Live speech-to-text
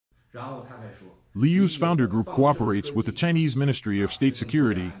Liu's founder group cooperates with the Chinese Ministry of State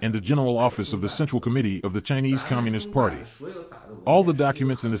Security and the General Office of the Central Committee of the Chinese Communist Party. All the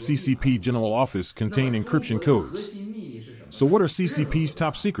documents in the CCP General Office contain encryption codes. So what are CCP's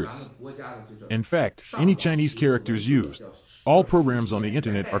top secrets? In fact, any Chinese characters used. All programs on the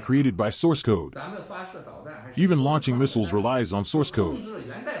internet are created by source code. Even launching missiles relies on source code.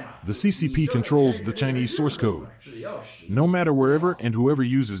 The CCP controls the Chinese source code. No matter wherever and whoever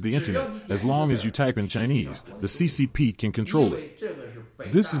uses the internet, as long as you type in Chinese, the CCP can control it.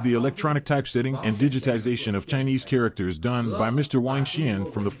 This is the electronic typesetting and digitization of Chinese characters done by Mr. Wang Xian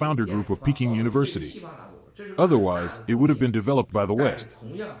from the founder group of Peking University. Otherwise, it would have been developed by the West.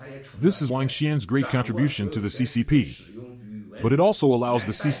 This is Wang Xian's great contribution to the CCP. But it also allows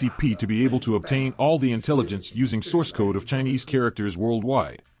the CCP to be able to obtain all the intelligence using source code of Chinese characters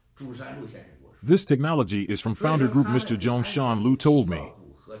worldwide. This technology is from founder group Mr. Zhongshan Lu told me.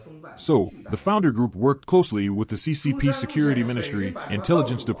 So, the founder group worked closely with the CCP Security Ministry,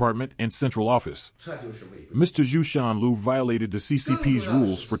 Intelligence Department, and Central Office. Mr. Zhongshan Lu violated the CCP's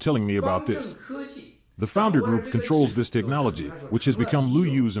rules for telling me about this. The founder group controls this technology, which has become Lu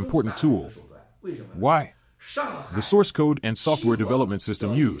Yu's important tool. Why? The source code and software development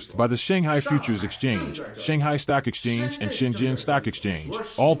system used by the Shanghai Futures Exchange, Shanghai Stock Exchange, and Shenzhen Stock Exchange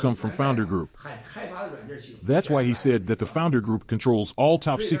all come from founder group. That's why he said that the founder group controls all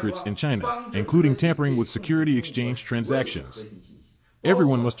top secrets in China, including tampering with security exchange transactions.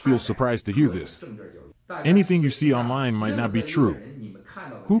 Everyone must feel surprised to hear this. Anything you see online might not be true.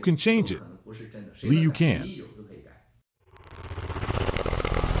 Who can change it? Liu can.